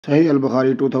Sahih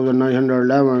Al-Bukhari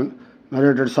 2911,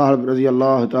 narrated Sahib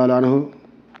radiyallahu ta'ala anhu,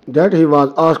 that he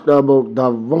was asked about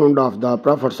the wound of the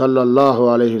Prophet sallallaho,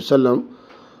 alaihi wasallam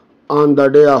on the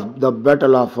day of the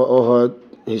battle of Uhud.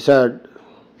 He said,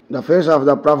 the face of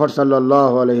the Prophet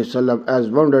sallallaho, alaihi wasallam as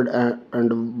wounded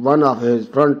and one of his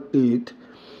front teeth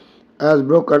as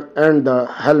broken and the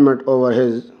helmet over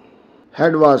his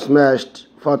head was smashed.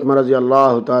 Fatima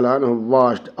radiyallahu ta'ala anhu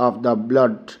washed off the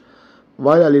blood,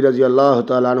 while Ali radiyallahu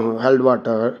ta'ala anhu held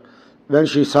water. When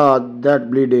she saw that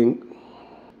bleeding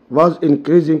was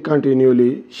increasing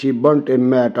continually, she burnt a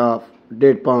mat of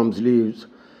date palm leaves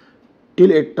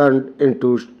till it turned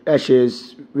into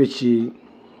ashes, which she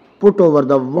put over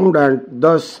the wound, and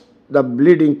thus the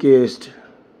bleeding ceased.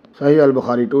 Sahih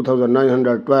Al-Bukhari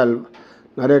 2912,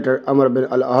 narrated Amr bin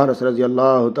al-Ahras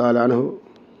radiyallahu ta'ala anhu,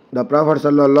 the Prophet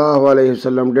sallallahu alaihi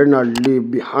wasallam did not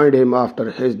leave behind him after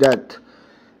his death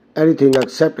anything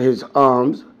except his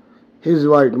arms, his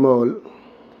white mole,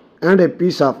 and a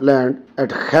piece of land at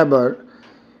Khabar,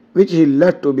 which he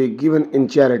left to be given in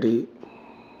charity.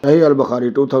 Sahih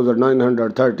Al-Bukhari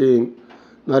 2913,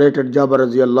 narrated Jabir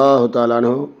radiyallahu ta'ala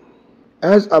anhu,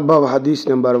 as above, hadith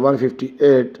number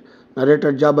 158,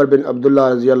 narrated Jabir bin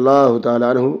Abdullah radiyallahu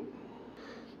ta'ala anhu,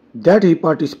 that he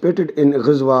participated in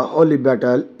Ghazwa, holy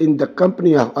battle, in the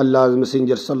company of Allah's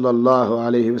Messenger sallallaho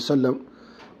alaihi wasallam.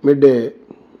 Midday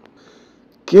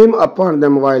came upon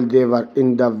them while they were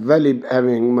in the valley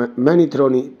having many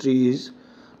thorny trees.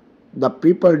 The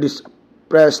people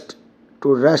dispersed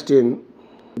to rest in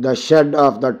the shade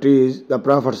of the trees. The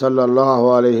Prophet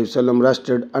sallallahu alaihi wasallam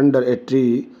rested under a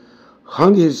tree,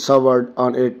 hung his sword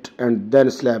on it, and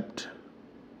then slept.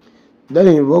 Then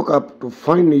he woke up to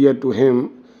find near to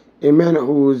him a man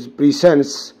whose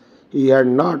presence he had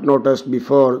not noticed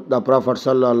before. The Prophet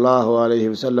sallallahu alaihi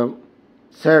wasallam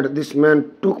said, this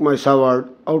man took my sword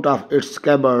out of its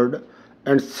scabbard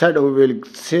and said, who will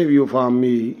save you from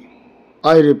me?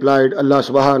 I replied, Allah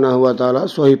subhanahu wa ta'ala.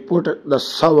 So he put the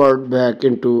sword back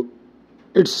into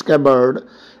its scabbard,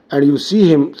 and you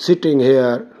see him sitting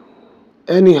here.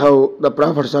 Anyhow, the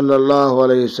Prophet sallallahu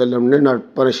alaihi wasallam did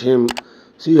not punish him.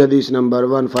 See hadith number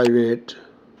 158.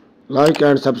 Like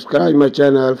and subscribe my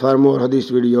channel for more hadith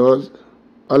videos.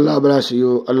 Allah bless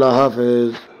you. Allah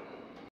Hafiz.